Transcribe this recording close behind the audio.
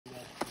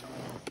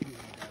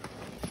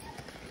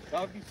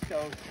That'd be so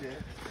sick.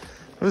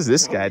 What is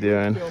this guy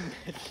doing? Film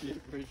that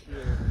shit for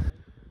sure.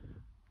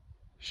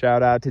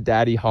 Shout out to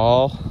Daddy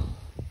Hall.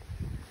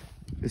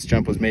 This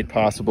jump was made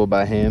possible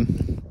by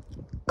him.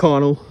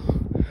 Conall,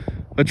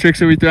 what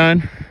tricks are we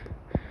throwing?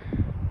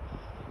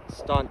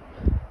 Stunt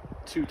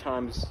 2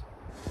 times.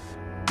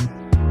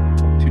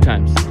 2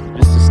 times,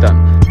 just a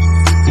stunt.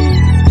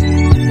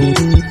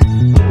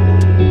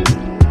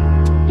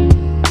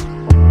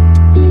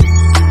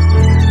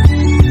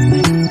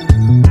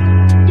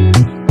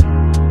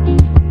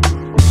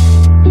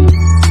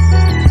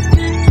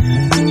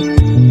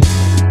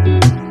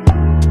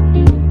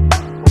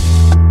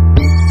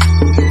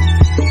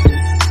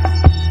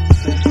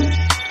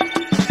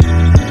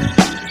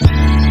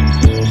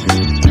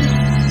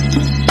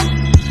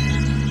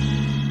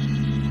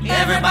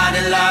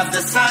 Everybody loves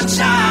the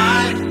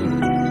sunshine.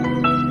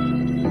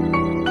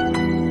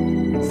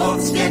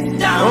 Folks get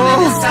down in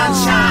the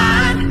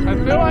sunshine. I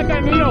feel like I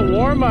need a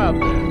warm-up.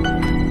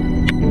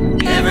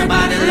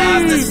 Everybody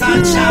loves the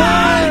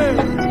sunshine.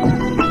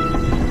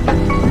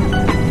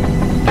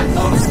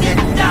 Folks get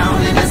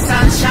down in the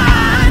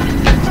sunshine.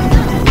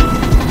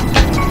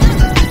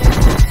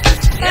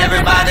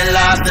 Everybody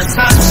loves the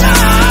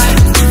sunshine.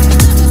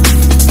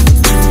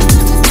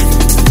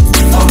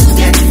 Folks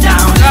get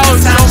down in the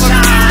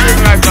sunshine.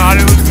 I thought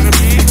it was gonna be.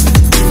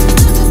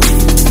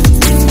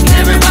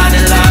 Everybody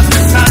loves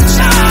the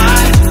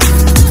sunshine.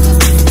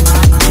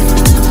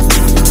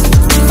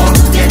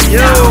 Folks get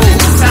down in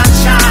the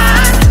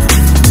sunshine.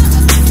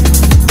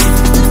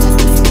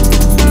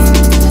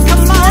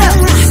 Come on,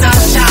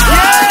 sunshine.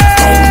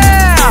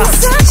 Yeah!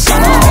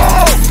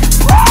 Sunshine.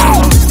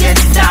 Folks get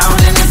down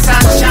in the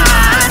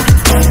sunshine.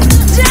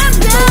 Down,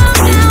 down,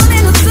 down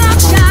in the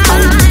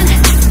sunshine.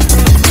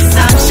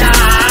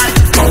 Sunshine.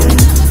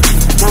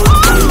 Oh,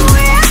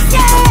 yeah,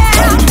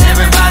 yeah.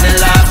 Everybody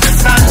loves the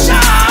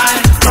sunshine.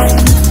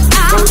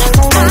 Ow,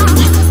 ow,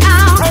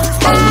 ow,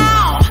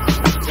 ow.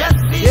 Just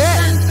bees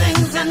and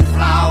things and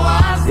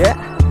flowers. Yeah.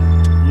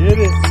 Get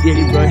it. Get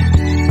it, bud.